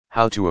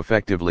How to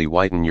effectively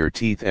whiten your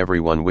teeth.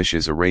 Everyone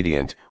wishes a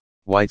radiant,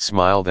 white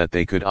smile that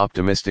they could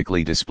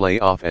optimistically display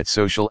off at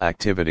social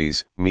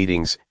activities,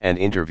 meetings, and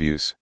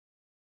interviews.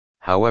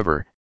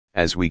 However,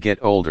 as we get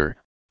older,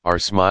 our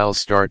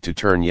smiles start to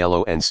turn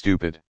yellow and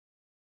stupid.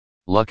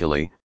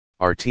 Luckily,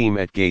 our team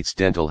at Gates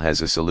Dental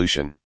has a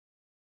solution.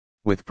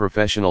 With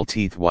professional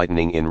teeth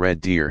whitening in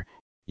Red Deer,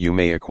 you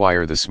may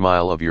acquire the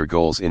smile of your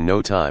goals in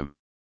no time.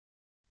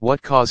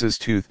 What causes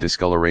tooth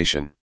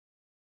discoloration?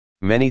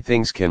 Many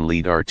things can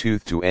lead our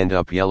tooth to end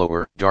up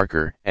yellower,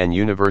 darker, and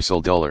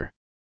universal duller.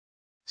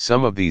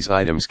 Some of these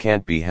items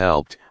can't be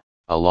helped,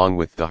 along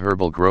with the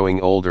herbal growing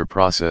older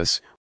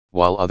process,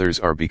 while others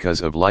are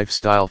because of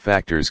lifestyle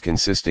factors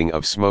consisting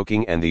of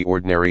smoking and the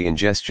ordinary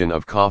ingestion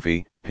of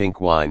coffee, pink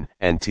wine,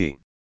 and tea.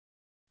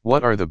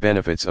 What are the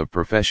benefits of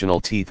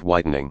professional teeth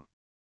whitening?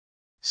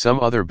 Some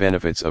other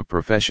benefits of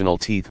professional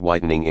teeth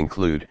whitening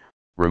include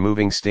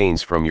removing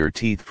stains from your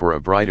teeth for a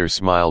brighter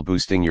smile,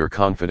 boosting your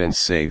confidence.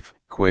 Safe,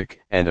 quick,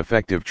 and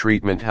effective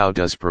treatment. How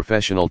does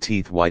professional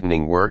teeth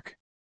whitening work?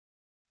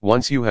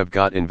 Once you have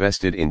got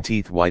invested in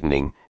teeth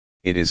whitening,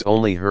 it is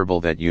only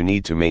herbal that you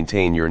need to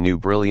maintain your new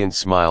brilliant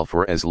smile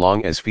for as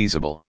long as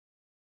feasible.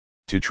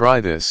 To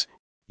try this,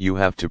 you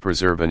have to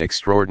preserve an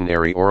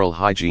extraordinary oral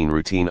hygiene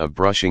routine of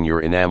brushing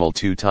your enamel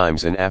 2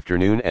 times an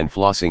afternoon and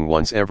flossing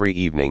once every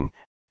evening,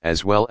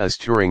 as well as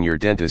touring your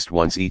dentist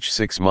once each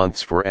 6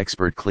 months for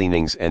expert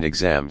cleanings and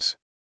exams.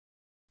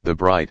 The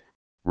bright,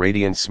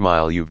 radiant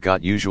smile you've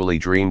got usually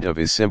dreamed of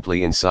is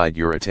simply inside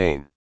your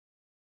attain.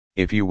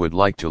 If you would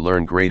like to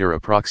learn greater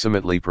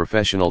approximately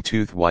professional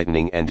tooth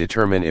whitening and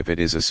determine if it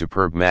is a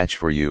superb match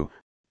for you,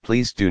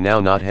 please do now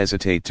not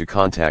hesitate to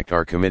contact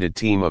our committed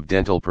team of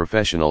dental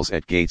professionals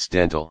at Gates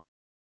Dental.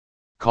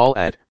 Call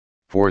at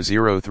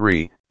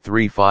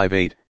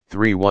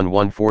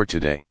 403-358-3114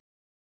 today.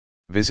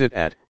 Visit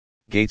at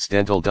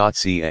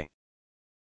gatesdental.ca.